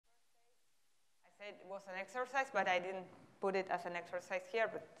said it was an exercise, but I didn't put it as an exercise here,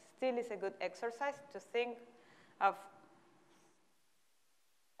 but still is a good exercise to think of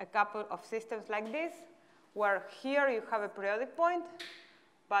a couple of systems like this, where here you have a periodic point,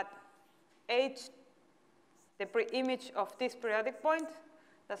 but H, the pre-image of this periodic point,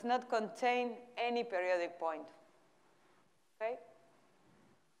 does not contain any periodic point. Okay?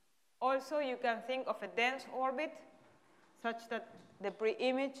 Also, you can think of a dense orbit such that the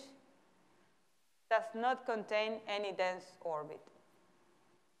pre-image does not contain any dense orbit,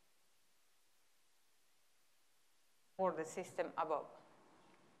 or the system above.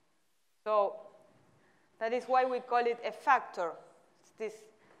 So that is why we call it a factor.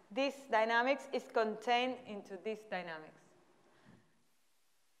 This dynamics is contained into this dynamics.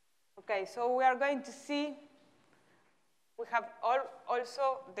 Okay, so we are going to see, we have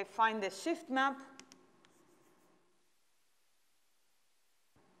also defined the shift map.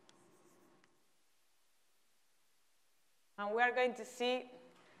 And we are going to see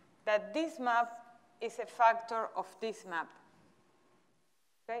that this map is a factor of this map.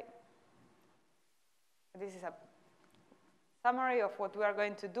 Okay? This is a summary of what we are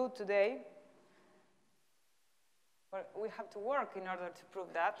going to do today. Well, we have to work in order to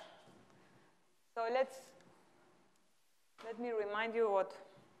prove that. So let me remind you what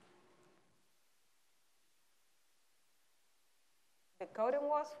the coding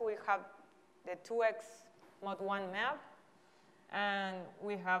was. We have the 2x mod 1 map, and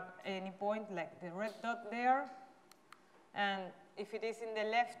we have any point like the red dot there. And if it is in the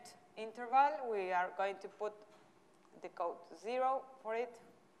left interval, we are going to put the code 0 for it.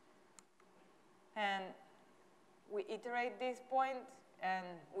 And we iterate this point, and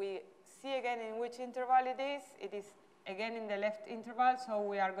we see again in which interval it is. It is again in the left interval, so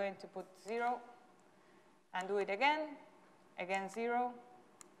we are going to put 0 and do it again, 0,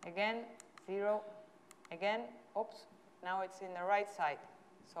 again, 0, again. Oops, now it's in the right side.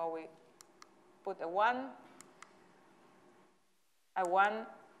 So we put a 1,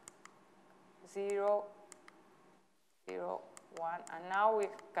 0, 0, 1. And now we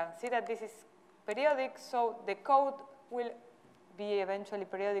can see that this is periodic, so the code will be eventually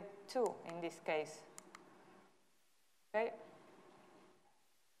periodic too in this case. Okay?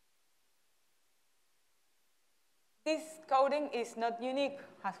 This coding is not unique.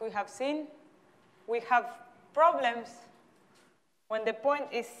 As we have seen, we have problems when the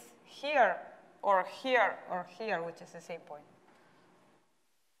point is here, or here, or here, which is the same point.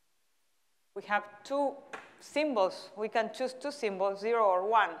 We have two symbols. We can choose two symbols, 0 or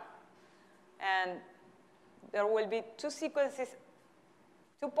 1. And there will be two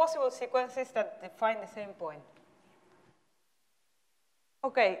possible sequences that define the same point.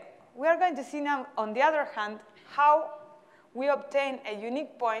 Okay, we are going to see now, on the other hand, how we obtain a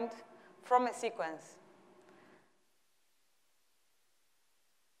unique point from a sequence.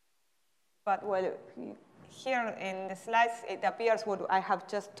 But, well, here in the slides, it appears what I have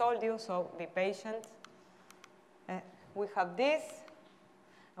just told you, so be patient. We have this,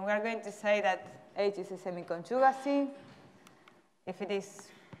 and we are going to say that H is a semi-conjugacy. If it is,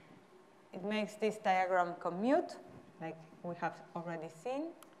 it makes this diagram commute, like we have already seen.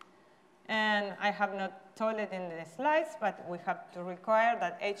 And I have not told it in the slides, but we have to require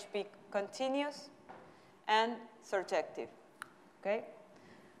that H be continuous and surjective. Okay?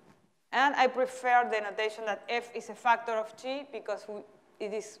 And I prefer the notation that F is a factor of G because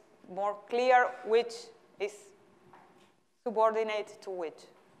it is more clear which is subordinate to which.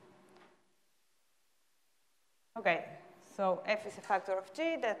 Okay, so F is a factor of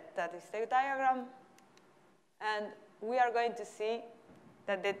G, that is the diagram. And we are going to see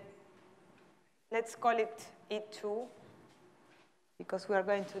that let's call it E2, because we are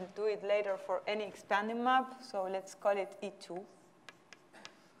going to do it later for any expanding map, so let's call it E2.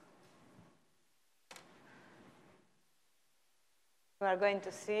 We are going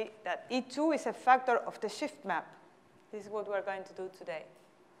to see that E2 is a factor of the shift map. This is what we are going to do today.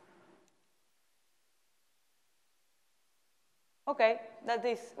 Okay, that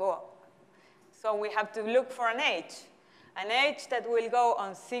is, well, so we have to look for an H that will go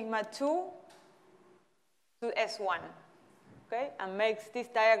on sigma 2 to S1, okay, and makes this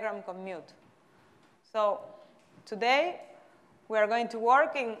diagram commute. So today, we are going to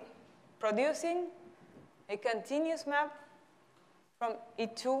work in producing a continuous map from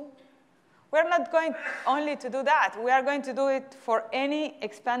E2. We're not going only to do that. We are going to do it for any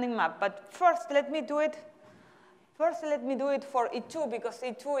expanding map. But first, let me do it for E2, because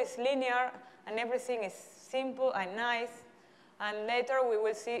E2 is linear, and everything is simple and nice. And later, we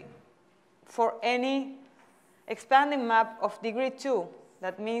will see for any expanding map of degree 2.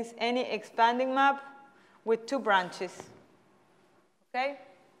 That means any expanding map with 2 branches. Okay?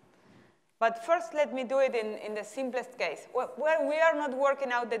 But first, let me do it in the simplest case. Where we are not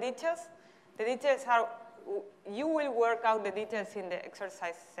working out the details are, you will work out the details in the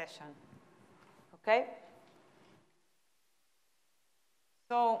exercise session. Okay?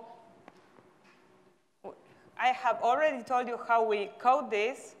 So I have already told you how we code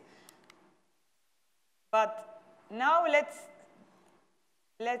this, but now let's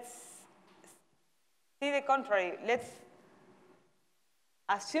see the contrary. Let's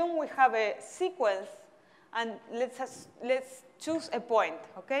assume we have a sequence, and let's choose a point,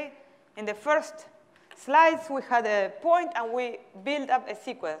 okay? In the first slides, we had a point, and we build up a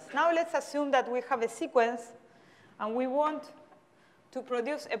sequence. Now let's assume that we have a sequence, and we want to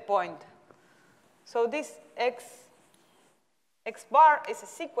produce a point. So this x bar is a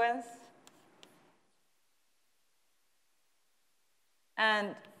sequence,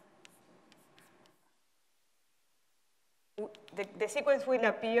 and the sequence will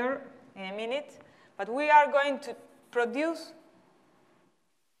appear in a minute, but we are going to produce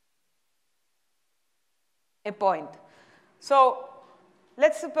a point. So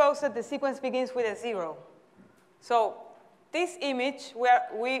let's suppose that the sequence begins with a 0. So this image, where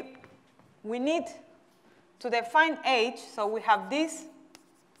we need to define h, so we have this,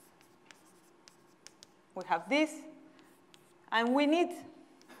 and we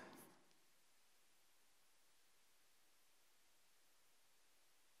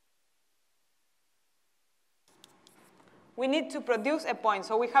need to produce a point.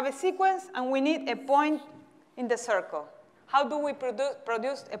 So we have a sequence, and we need a point in the circle. How do we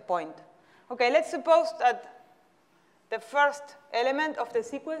produce a point? Okay, let's suppose that the first element of the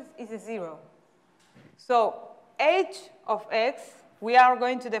sequence is a 0. So h of x, we are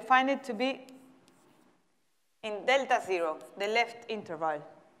going to define it to be in delta 0, the left interval.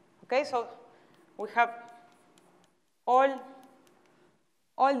 Okay, so we have all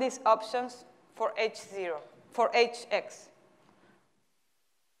these options for h0, for hx.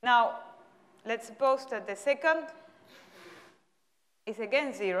 Now, let's suppose that the second is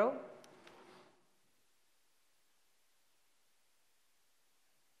again 0.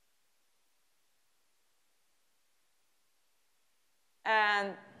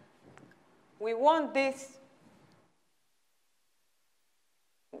 And we want this,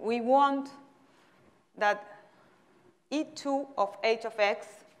 we want that E2 of h of x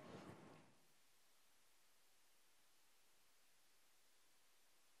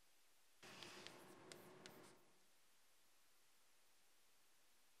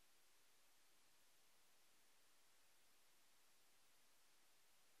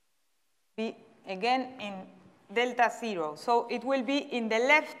be again in delta 0. So it will be in the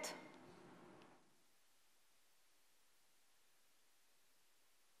left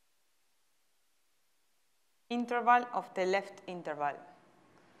interval of the left interval.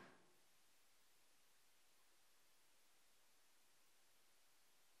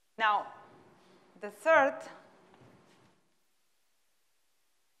 Now, the third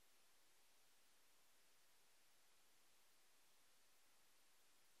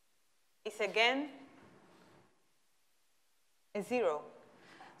is again a 0.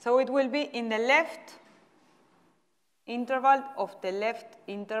 So it will be in the left interval of the left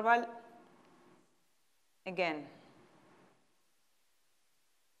interval again.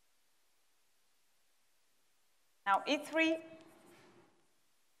 Now E3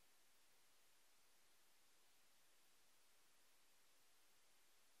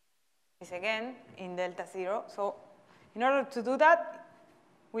 is again in delta 0. So in order to do that,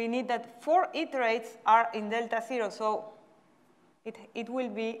 we need that 4 iterates are in delta 0. So it will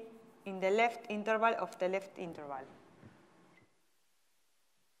be in the left interval of the left interval.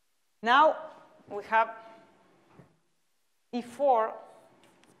 Now we have E4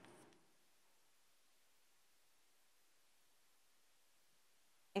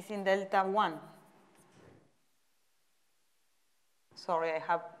 is in delta 1. Sorry, I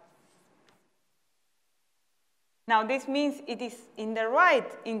have. Now this means it is in the right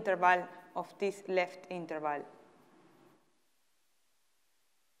interval of this left interval.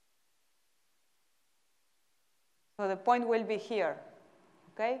 So the point will be here,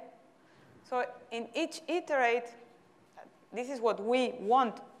 okay? So in each iterate, this is what we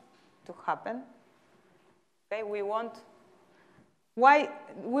want to happen. Okay, we want, why,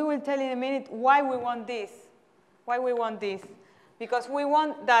 we will tell in a minute why we want this. Why we want this. Because we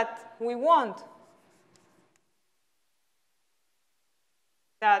want that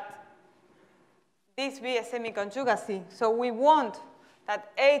this be a semi-conjugacy. So we want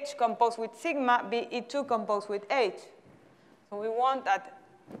that H composed with sigma be E2 composed with H. So we want that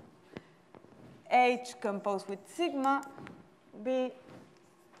H composed with sigma be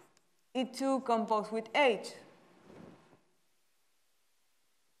E2 composed with H.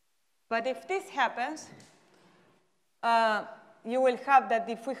 But if this happens, you will have that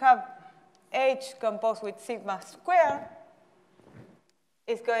if we have H composed with sigma square,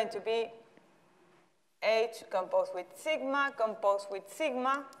 it's going to be H composed with sigma,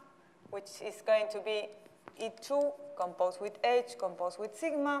 which is going to be E2 composed with H composed with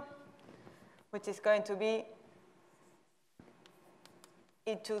sigma, which is going to be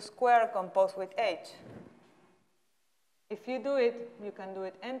E2 squared composed with H. If you do it, you can do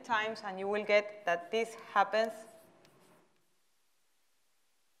it n times, and you will get that this happens.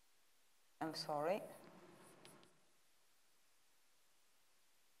 I'm sorry.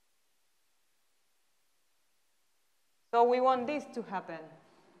 So we want this to happen,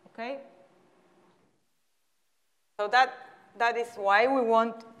 okay? So that is why we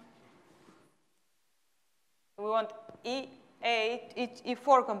want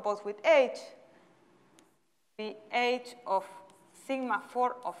E4 composed with H be H of sigma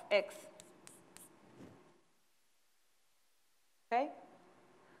 4 of X. Okay?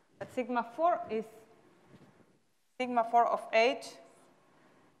 But sigma 4 is sigma 4 of H.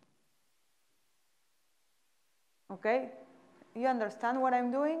 Okay? You understand what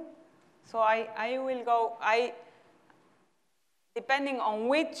I'm doing? So I will go, depending on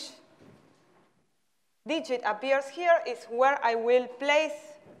which digit appears here is where I will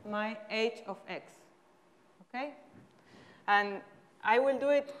place my H of X. Okay? And I will do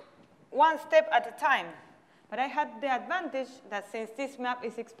it one step at a time. But I had the advantage that since this map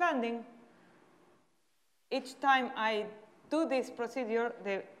is expanding, each time I do this procedure,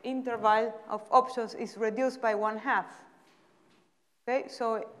 the interval of options is reduced by 1/2. Okay?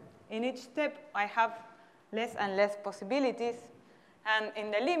 So in each step, I have less and less possibilities. And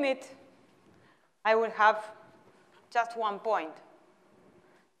in the limit, I will have just 1 point.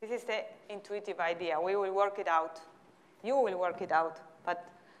 This is the intuitive idea. We will work it out. You will work it out. But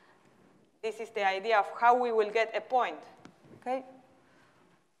this is the idea of how we will get a point. Okay?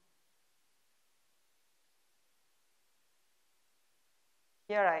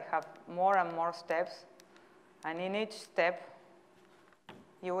 Here I have more and more steps. And in each step,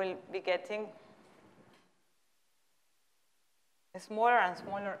 you will be getting a smaller and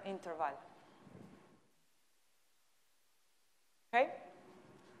smaller interval. Okay?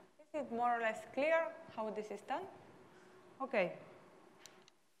 Is it more or less clear how this is done? Okay.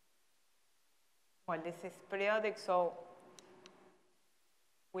 Well, this is periodic, so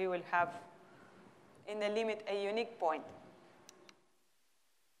we will have, in the limit, a unique point.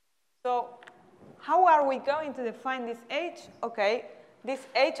 So how are we going to define this H? Okay, this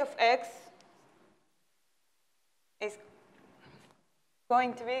H of X is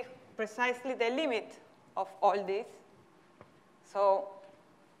going to be precisely the limit of all this. So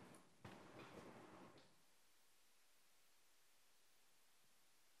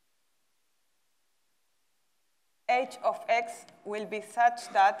H of X will be such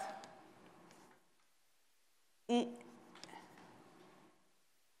that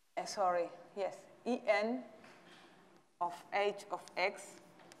En of H of X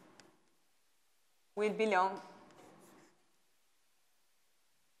will belong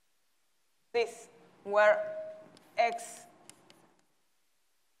this, where X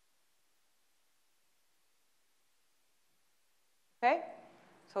okay?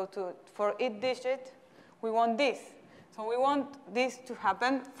 So for each digit, we want this. So we want this to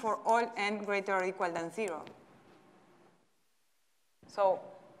happen for all n greater or equal than 0. So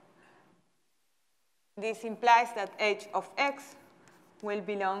this implies that H of X will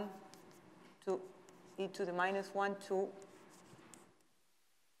belong to e to the minus 1, 2.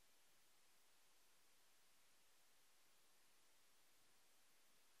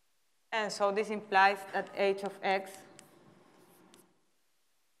 And so this implies that H of X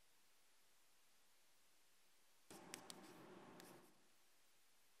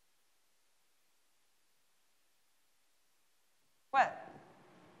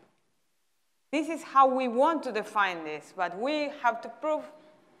this is how we want to define this, but we have to prove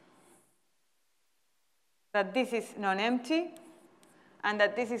that this is non-empty and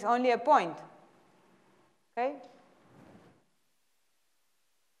that this is only a point. Okay?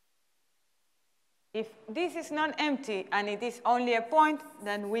 If this is non-empty and it is only a point,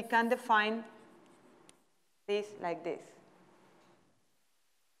 then we can define this like this.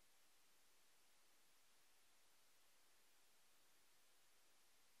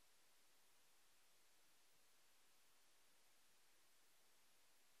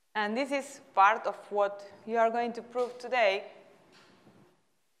 And this is part of what you are going to prove today.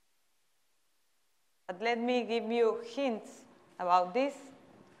 But let me give you hints about this.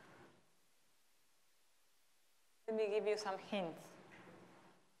 Let me give you some hints.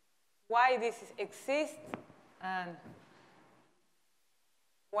 Why this exists, and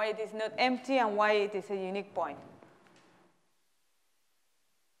why it is not empty, and why it is a unique point.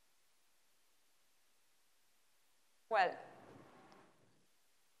 Well,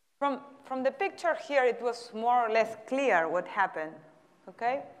 from the picture here, it was more or less clear what happened,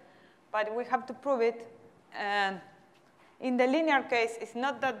 okay? But we have to prove it. And in the linear case, it's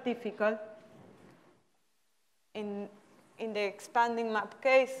not that difficult. In the expanding map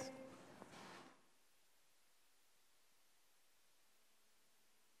case,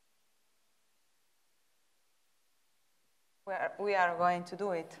 we are going to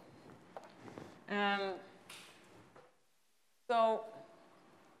do it. So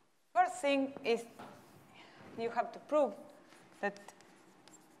first thing is you have to prove that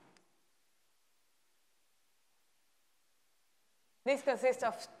this consists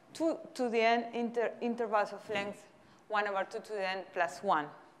of 2 to the n intervals of length 1 over 2 to the n plus 1.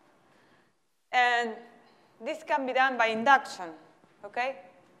 And this can be done by induction, okay?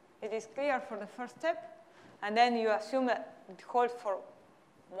 It is clear for the first step, and then you assume that it holds for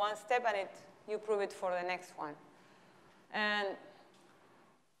one step, and you prove it for the next one. And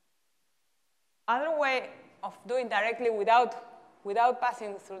other way of doing directly without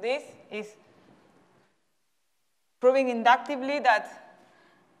passing through this is proving inductively that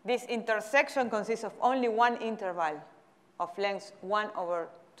this intersection consists of only one interval of length 1 over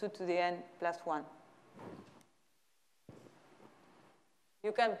 2 to the n plus 1.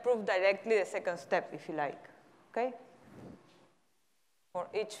 You can prove directly the second step if you like, okay? For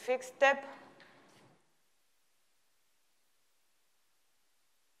each fixed step,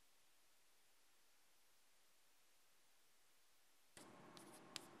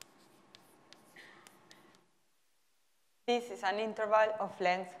 this is an interval of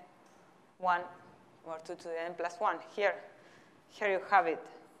length 1 over 2 to the n plus 1. Here you have it.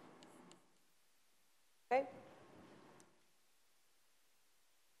 Okay?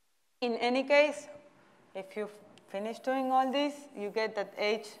 In any case, if you finish doing all this, you get that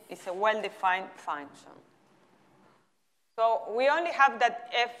h is a well-defined function. So we only have that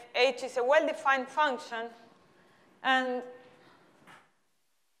f h is a well-defined function, and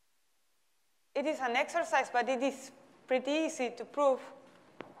it is an exercise, but it is pretty easy to prove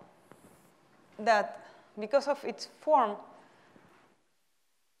that because of its form,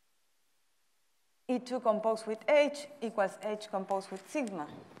 E2 composed with H equals H composed with sigma.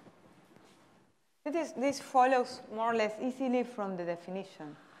 This follows more or less easily from the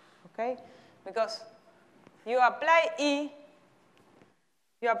definition, okay? Because you apply E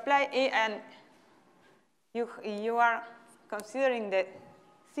and you are considering the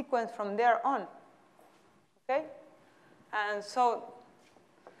sequence from there on, okay? And so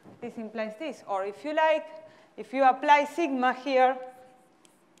this implies this. Or if you like, if you apply sigma here,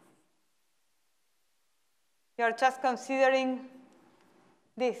 you're just considering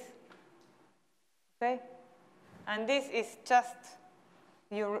this, okay? And this is just,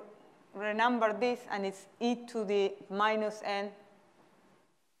 you renumber this, and it's e to the minus n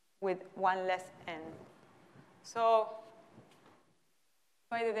with 1 less n. So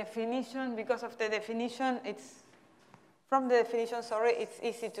by the definition, because of the definition, from the definition, sorry, it's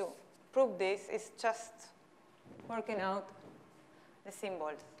easy to prove this. It's just working out the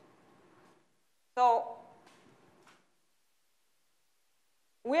symbols. So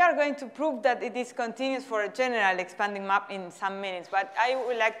we are going to prove that it is continuous for a general expanding map in some minutes, but I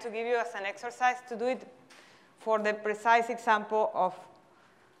would like to give you as an exercise to do it for the precise example of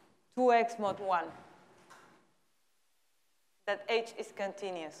 2x mod 1, that H is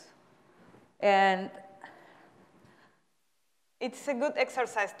continuous. And it's a good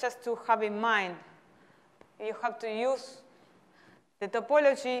exercise just to have in mind. You have to use the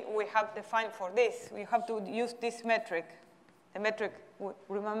topology we have defined for this. We have to use this metric. The metric,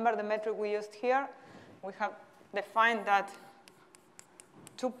 remember the metric we used here? We have defined that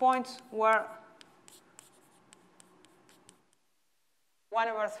 2 points were 1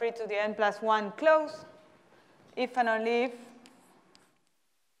 over 3 to the n plus 1 closed, if and only if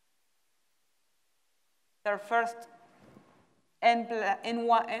their first n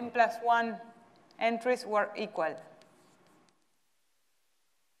plus 1 entries were equal.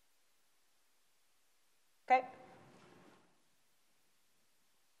 Okay?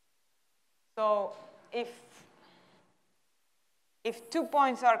 So if 2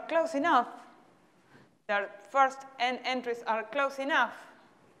 points are close enough, their first n entries are close enough,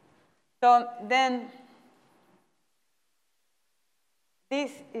 so then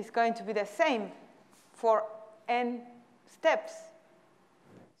this is going to be the same for n steps.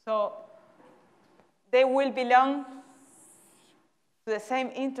 So they will belong to the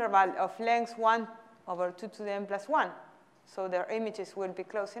same interval of length 1 over 2 to the n plus 1. So their images will be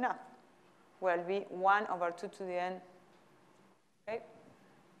close enough. Will be 1 over 2 to the n. Okay?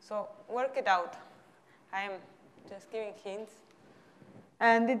 So work it out. I am just giving hints.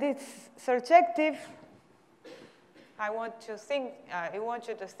 And it is surjective. I want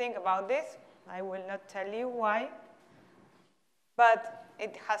you to think about this. I will not tell you why. But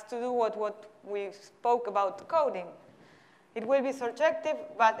it has to do with what we spoke about coding. It will be surjective,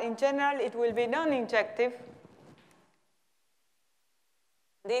 but in general, it will be non-injective.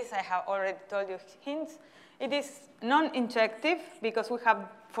 This I have already told you hints. It is non-injective because we have,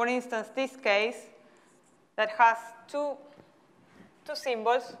 for instance, this case that has two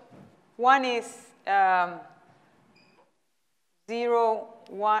symbols. One is 0,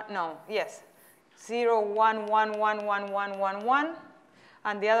 1, no, yes, 0, 1, 1, 1, 1, 1, 1, 1,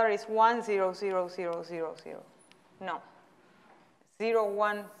 and the other is 1, 0, 0, 0, 0, 0. No. 0,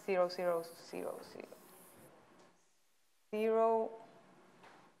 1, 0, 0, 0, 0. 0,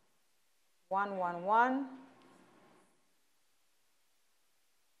 1, 1, 1.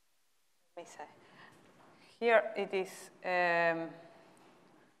 Let me say. Here it is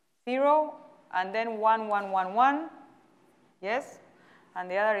 0, and then 1, 1, 1, 1. Yes?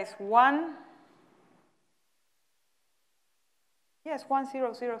 And the other is 1. Yes, 1,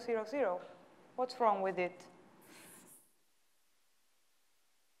 0, 0, 0, 0. What's wrong with it?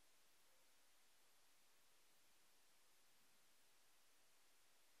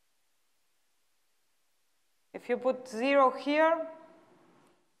 If you put 0 here,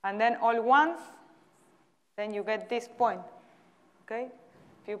 and then all ones, then you get this point, okay?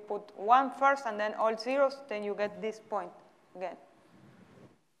 If you put 1 first and then all zeros, then you get this point again.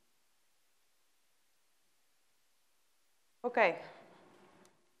 Okay.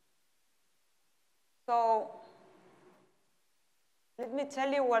 So let me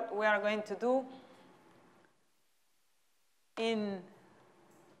tell you what we are going to do in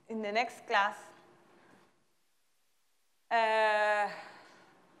the next class. Let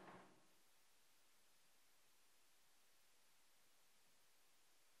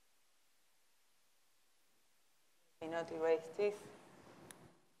me not erase this.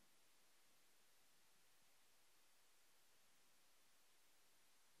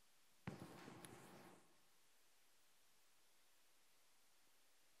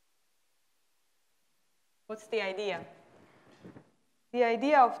 What's the idea? The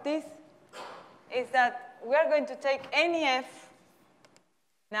idea of this is that we are going to take any f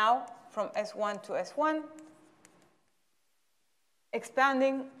now from S1 to S1,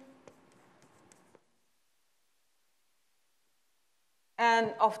 expanding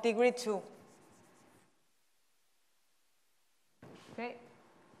and of degree 2. Okay?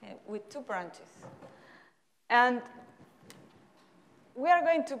 And with 2 branches. And we are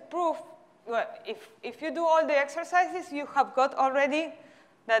going to prove, well, if you do all the exercises, you have got already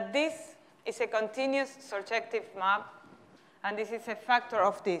that this is a continuous surjective map, and this is a factor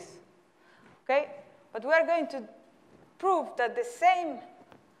of this. Okay? But we are going to prove that the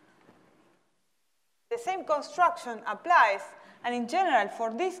same construction applies, and in general,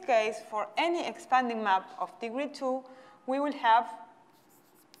 for this case, for any expanding map of degree 2, we will have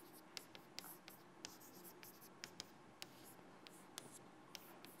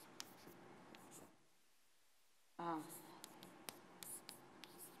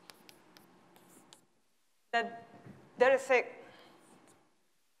that there's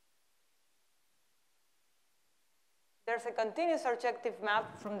a continuous surjective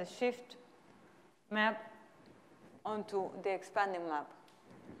map from the shift map onto the expanding map.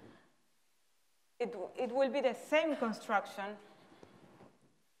 It will be the same construction.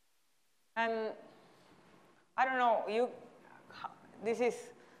 And I don't know, this is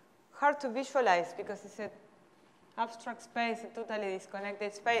hard to visualize because it's an abstract space, a totally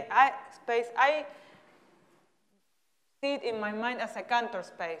disconnected space. I see it in my mind as a Cantor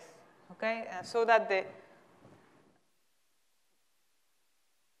space, okay? So that the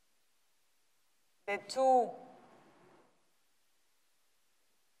two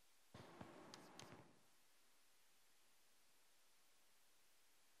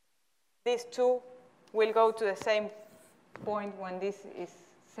these two will go to the same point when this is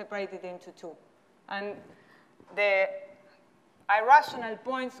separated into 2. And the irrational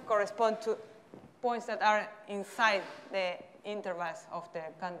points correspond to points that are inside the intervals of the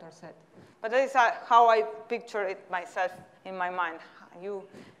Cantor set. But that is how I picture it myself in my mind. You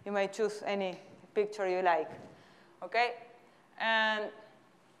may choose any picture you like, okay? And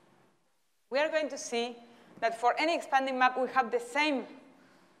we are going to see that for any expanding map, we have the same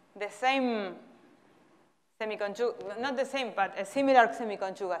not the same, but a similar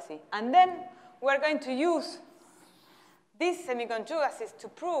semiconjugacy. And then we're going to use these semiconjugacies to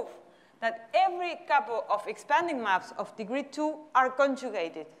prove that every couple of expanding maps of degree 2 are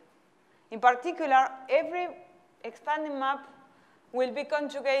conjugated. In particular, every expanding map will be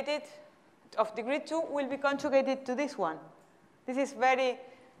conjugated, of degree 2 will be conjugated to this one. This is very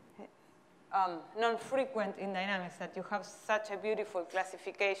non-frequent in dynamics, that you have such a beautiful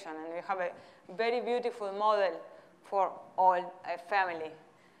classification and you have a very beautiful model for all a family.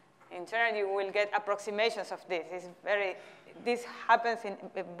 In general, you will get approximations of this. This happens in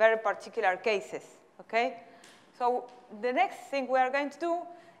very particular cases, okay? So the next thing we are going to do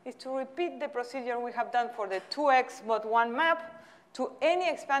is to repeat the procedure we have done for the 2x mod 1 map to any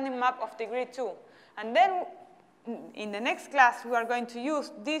expanding map of degree 2. And then in the next class, we are going to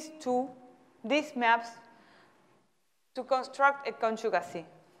use these maps to construct a conjugacy.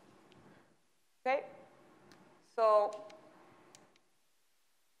 Okay? So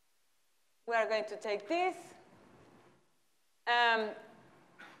we are going to take this.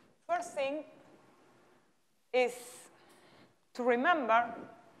 First thing is to remember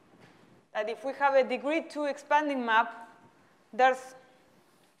that if we have a degree 2 expanding map, there's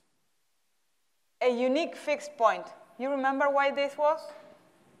a unique fixed point. You remember why this was?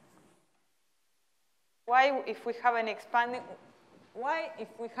 Why, if we have a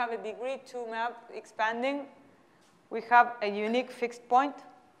degree 2 map expanding, we have a unique fixed point?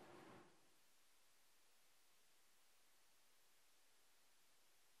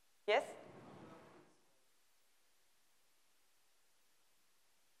 Yes?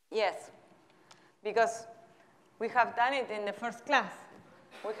 Yes, because we have done it in the first class.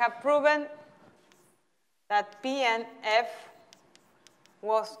 We have proven that P and F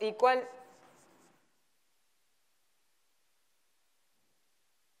was equal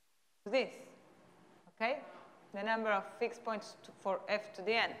to this, okay? The number of fixed points for F to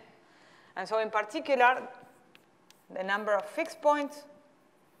the n. And so in particular, the number of fixed points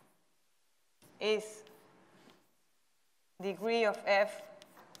is degree of F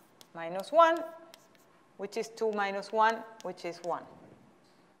minus 1, which is 2 minus 1, which is 1.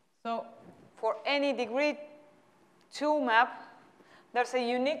 So for any degree 2 map, there's a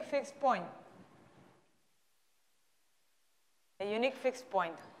unique fixed point. A unique fixed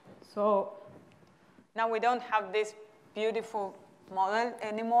point. So now we don't have this beautiful model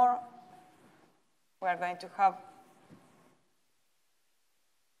anymore. We are going to have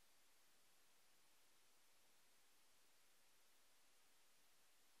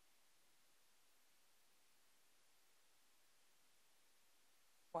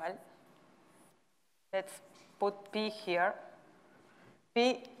well, let's put P here.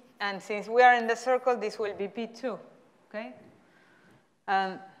 P, and since we are in the circle, this will be P2, okay?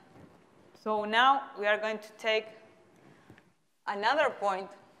 So now we are going to take another point,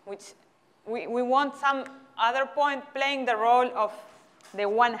 which we want some other point playing the role of the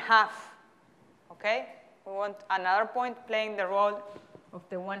 1/2, okay? We want another point playing the role of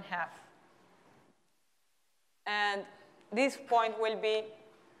the 1/2. And this point will be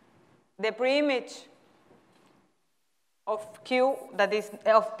the preimage of Q that is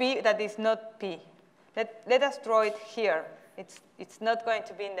of P that is not P. Let us draw it here. It's not going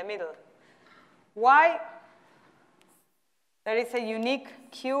to be in the middle. Why? There is a unique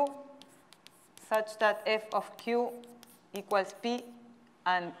Q such that F of Q equals P,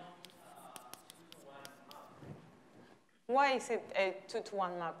 and why is it a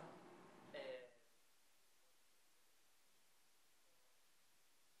 2-to-1 map?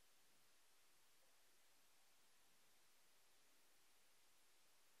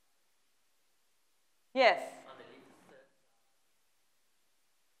 Yes.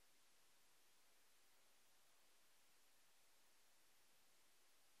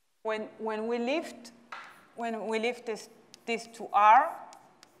 When we lift this to R,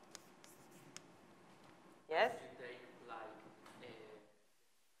 yes.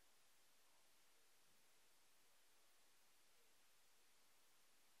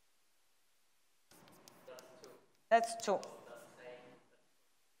 That's 2.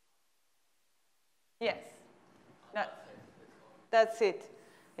 Yes, that's it.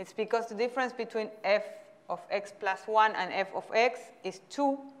 It's because the difference between f of x plus 1 and f of x is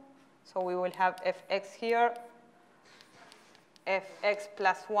 2. So we will have fx here, fx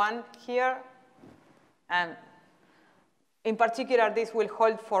plus 1 here. And in particular, this will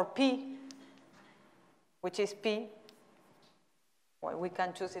hold for p, which is p. Well, we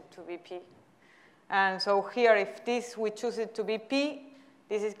can choose it to be p. And so here, if we choose it to be p,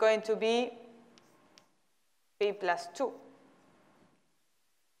 this is going to be p plus 2.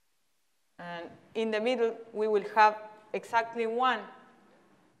 And in the middle, we will have exactly 1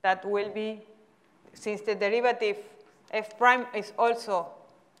 that will be, since the derivative f prime is also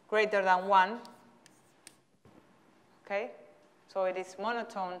greater than 1, okay? So it is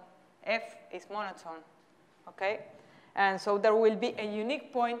monotone, f is monotone, okay? And so there will be a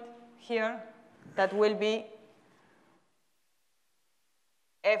unique point here that will be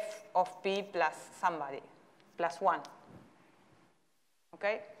f of p plus somebody, plus 1,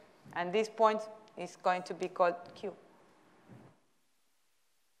 okay? And this point is going to be called q.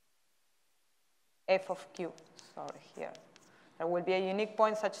 F of q, sorry, here. There will be a unique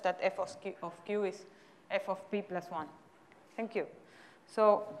point such that f of q is f of p plus 1. Thank you.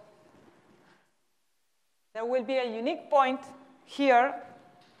 So there will be a unique point here.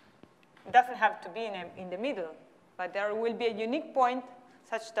 It doesn't have to be in the middle, but there will be a unique point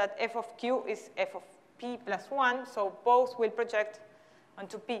such that f of q is f of p plus 1, so both will project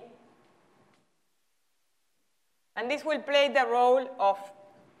onto p. And this will play the role of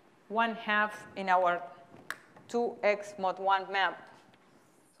 1/2 in our 2x mod 1 map.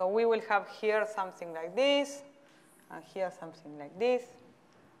 So we will have here something like this, and here something like this.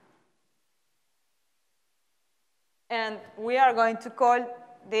 And we are going to call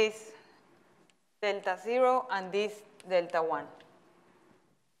this delta 0 and this delta 1.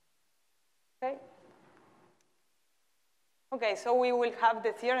 Okay? Okay, so we will have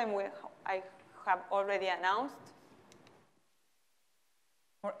the theorem I have already announced.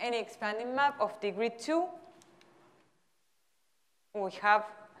 For any expanding map of degree 2, we have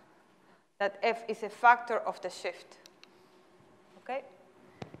that f is a factor of the shift. Okay?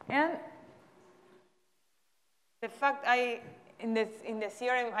 And the fact in the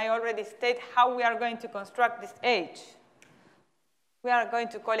theorem, I already state how we are going to construct this h. We are going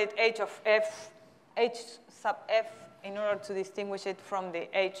to call it h of f, h sub f, in order to distinguish it from the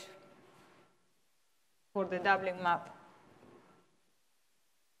h for the doubling map.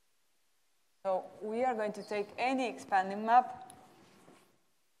 So we are going to take any expanding map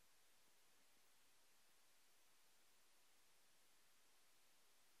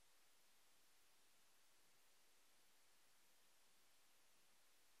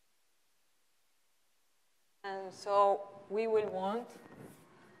and so we will want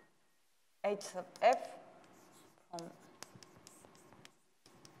h sub f from,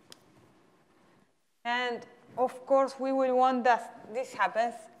 and of course we will want that this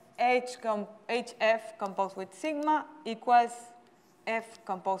happens hf composed with sigma equals f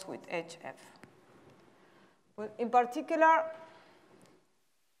composed with hf. But in particular,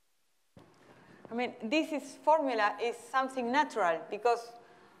 I mean, this formula is something natural because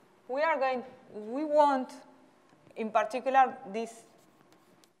we want, in particular, this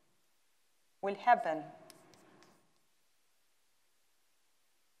will happen.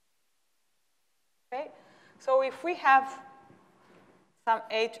 Okay? So if we have some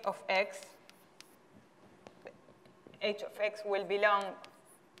h of x will belong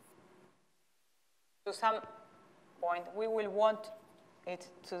to some point. We will want it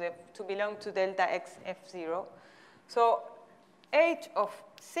to belong to delta x f0. So h of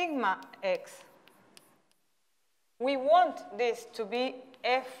sigma x, we want this to be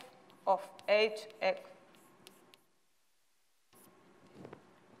f of hx.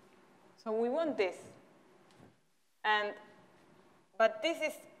 So we want this. But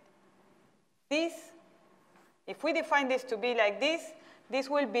this, if we define this to be like this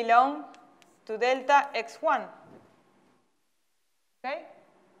will belong to delta x1. Okay?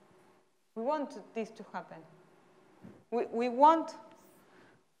 We want this to happen. We want,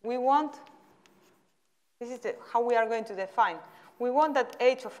 this is how we are going to define. We want that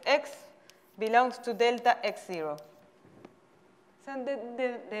h of x belongs to delta x0. So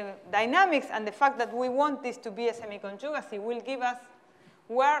the dynamics and the fact that we want this to be a semiconjugacy will give us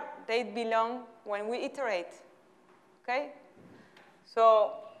where they belong when we iterate. Okay?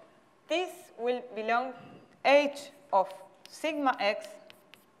 So this will belong h of sigma x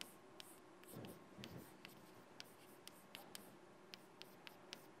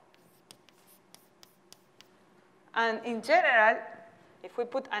and in general, if we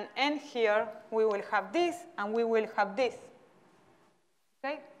put an n here, we will have this and we will have this.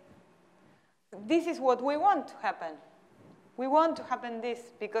 Okay? This is what we want to happen. We want to happen this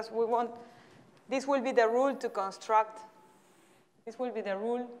because we want, this will be the rule to construct. This will be the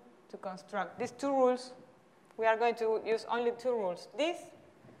rule to construct. These two rules, we are going to use only two rules, this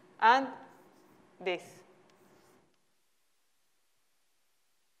and this.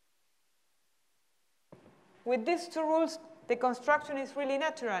 With these two rules, the construction is really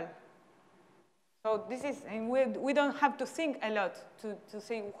natural. So this is, and we don't have to think a lot to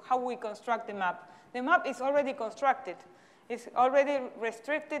see how we construct the map. The map is already constructed. It's already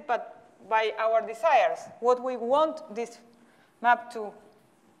restricted by our desires. What we want this map to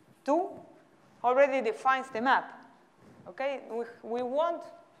do already defines the map. Okay? We want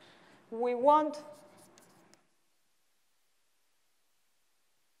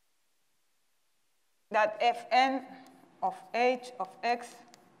that Fn of h of x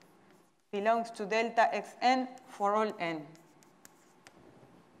belongs to delta xn for all n.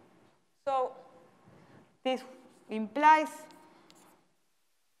 So this implies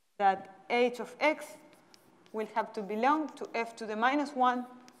that h of x will have to belong to f to the minus 1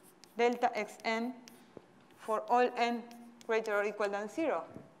 delta xn for all n greater or equal than 0.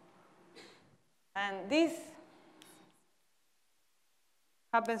 And this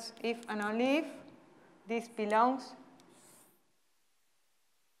happens if and only if this belongs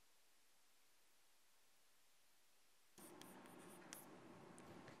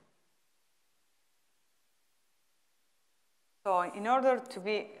so in order to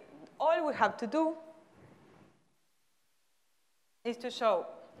be, all we have to do is to show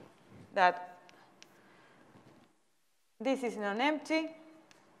that this is non-empty,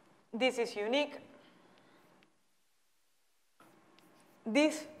 this is unique,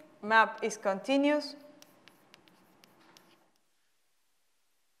 this map is continuous,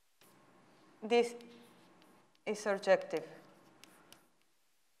 this is surjective.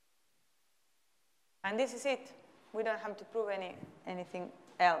 And this is it. We don't have to prove anything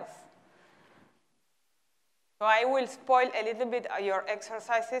else. So I will spoil a little bit your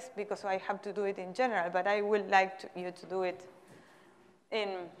exercises because I have to do it in general, but I would like you to do it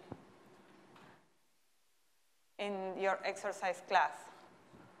in your exercise class.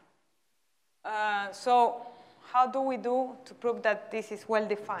 So how do we do to prove that this is well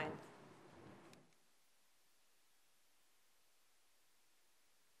defined?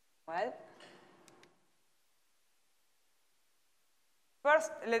 Well,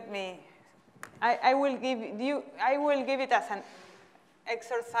 first, I will give it as an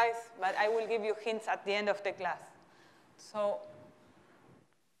exercise, but I will give you hints at the end of the class. So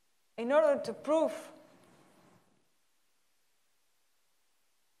in order to prove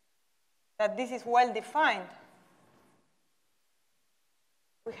that this is well defined,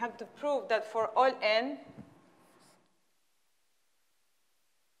 we have to prove that for all n,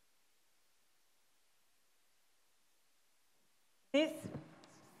 this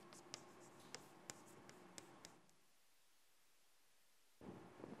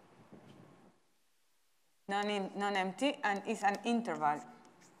non-empty and is an interval.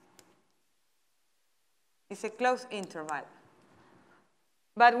 It's a closed interval.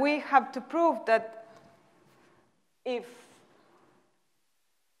 But we have to prove that if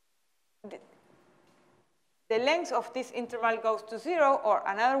the length of this interval goes to 0, or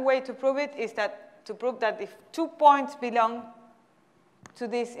another way to prove it is to prove that if 2 points belong to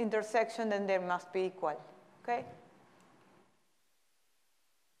this intersection, then they must be equal. Okay?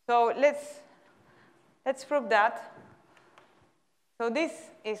 So let's prove that. So this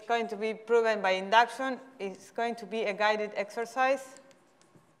is going to be proven by induction. It's going to be a guided exercise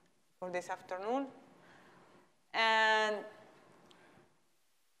for this afternoon. And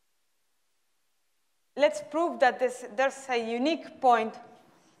let's prove that there's a unique point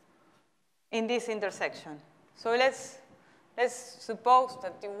in this intersection. So let's suppose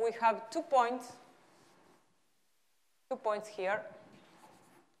that we have 2 points here.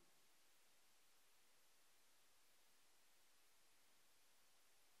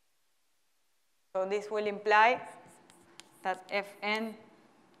 So this will imply that Fn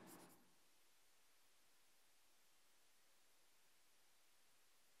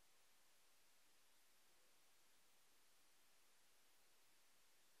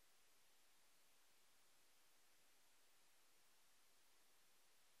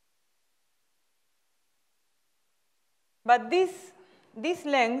but this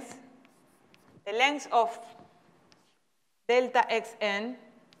length, the length of delta xn,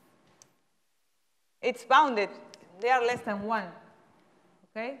 it's bounded. They are less than 1.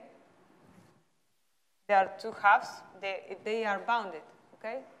 Okay? There are 2 halves. They are bounded.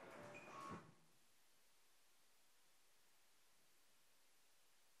 Okay?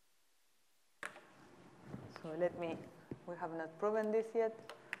 So we have not proven this yet.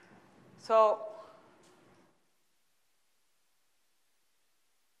 So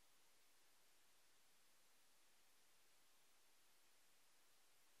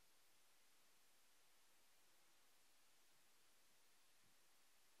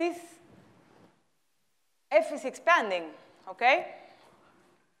this f is expanding. okay?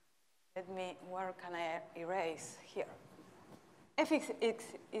 Where can I erase? Here. F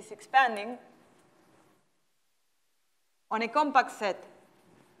is expanding on a compact set.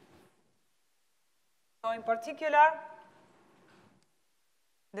 So in particular,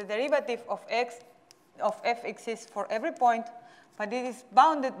 the derivative of f exists for every point, but it is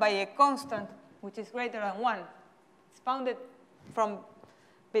bounded by a constant which is greater than 1. It's bounded from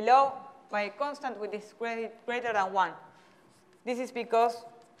below by a constant which is greater than 1. This is because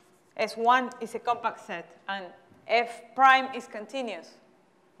S1 is a compact set and f prime is continuous.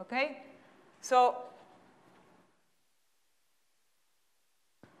 Okay? So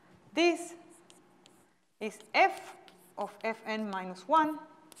this is f of fn minus 1 .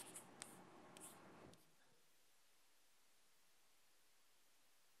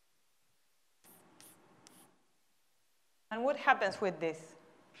 And what happens with this?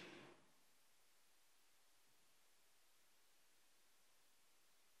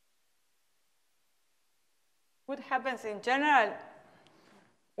 What happens in general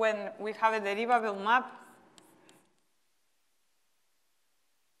when we have a derivable map?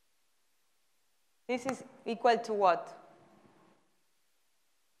 This is equal to what?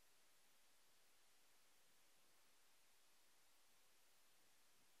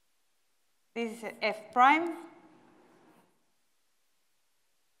 This is f prime.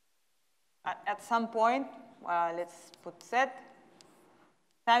 At some point, let's put z,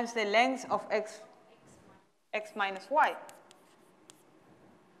 times the length of x minus y.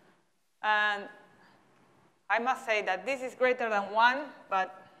 And I must say that this is greater than 1,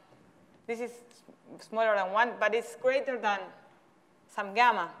 but this is smaller than 1, but it's greater than some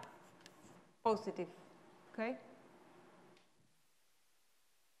gamma, positive, okay?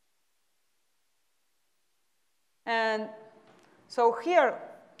 And so here,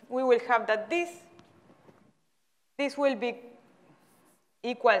 we will have that this will be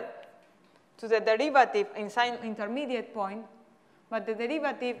equal to the derivative in some intermediate point, but the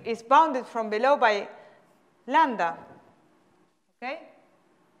derivative is bounded from below by lambda, okay?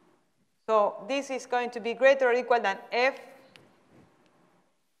 So this is going to be greater or equal than f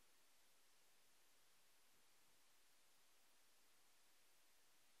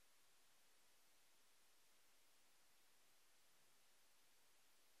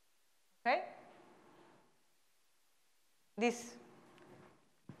okay? This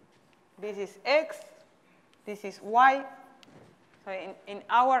is x, this is y. So in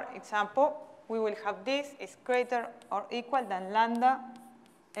our example, we will have this is greater or equal than lambda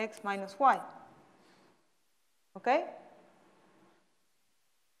x minus y. Okay?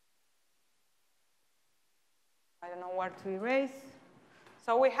 I don't know where to erase.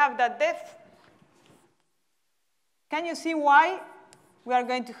 So we have that depth. Can you see why we are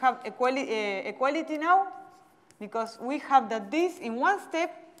going to have equality now? Because we have that this in one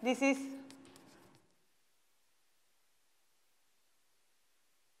step, this is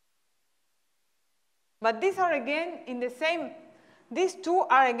but these are again in the same, these two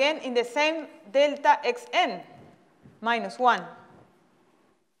are again in the same delta xn minus 1.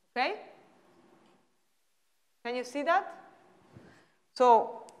 Okay? Can you see that?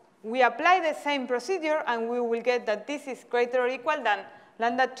 So we apply the same procedure and we will get that this is greater or equal than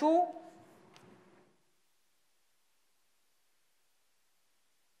lambda 2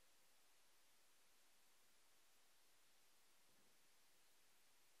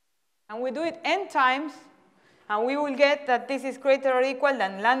 and we do it n times, and we will get that this is greater or equal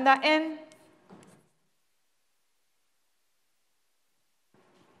than lambda n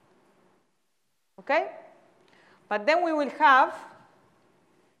okay? But then we will have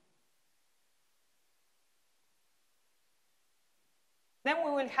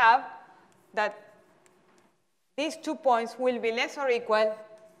that these 2 points will be less or equal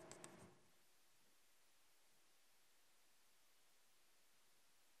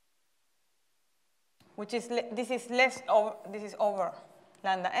which is this is over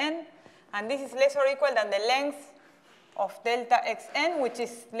lambda n, and this is less or equal than the length of delta xn, which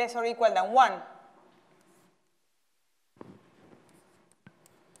is less or equal than 1.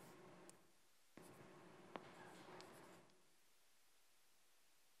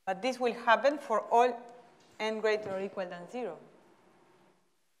 But this will happen for all n greater or equal than 0.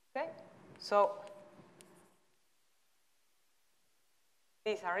 Okay? So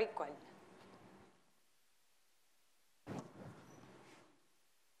these are equal.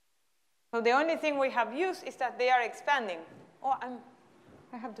 So the only thing we have used is that they are expanding. Oh,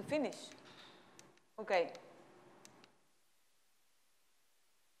 I have to finish. Okay.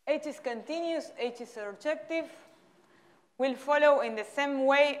 H is continuous, H is surjective. Will follow in the same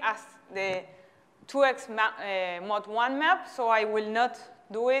way as the 2x mod 1 map, so I will not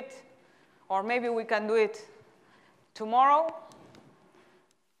do it. Or maybe we can do it tomorrow.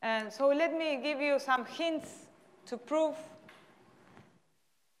 And so let me give you some hints to prove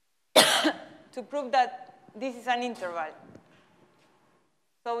that this is an interval.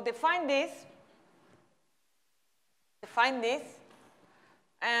 So define this,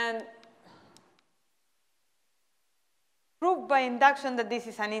 and prove by induction that this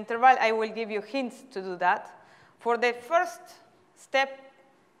is an interval. I will give you hints to do that. For the first step,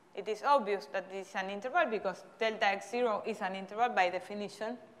 it is obvious that this is an interval because delta x0 is an interval by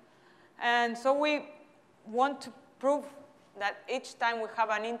definition. And so we want to prove that each time we have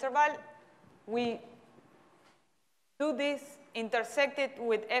an interval, we do this, intersect it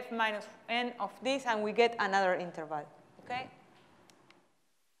with f minus n of this, and we get another interval. Okay?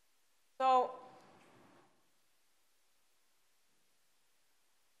 So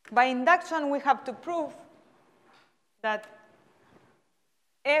by induction, we have to prove that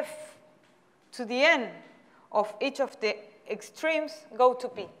f to the n of each of the extremes go to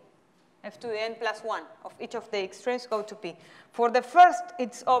p. F to the n plus 1 of each of the extremes go to p. For the first,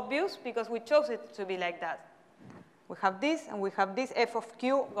 it's obvious because we chose it to be like that. We have this, and we have this. F of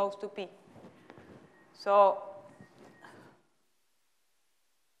q goes to p. So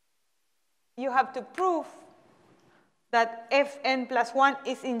you have to prove that fn plus 1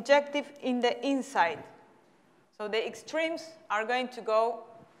 is injective in the inside. So the extremes are going to go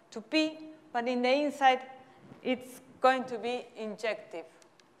to p, but in the inside, it's going to be injective.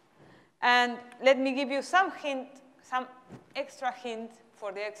 And let me give you some extra hint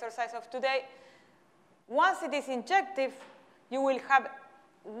for the exercise of today. Once it is injective, you will have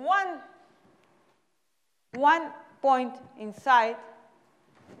one point inside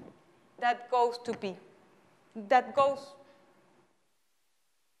that goes to p, that goes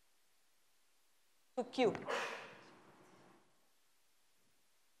to q.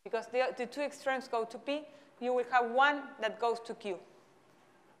 Because the two extremes go to p, you will have one that goes to q.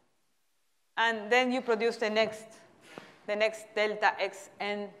 And then you produce the next delta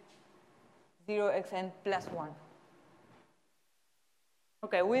xn, 0xn plus 1.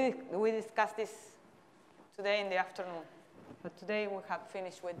 Okay, we discussed this today in the afternoon. But today we have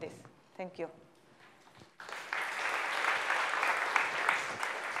finished with this. Thank you.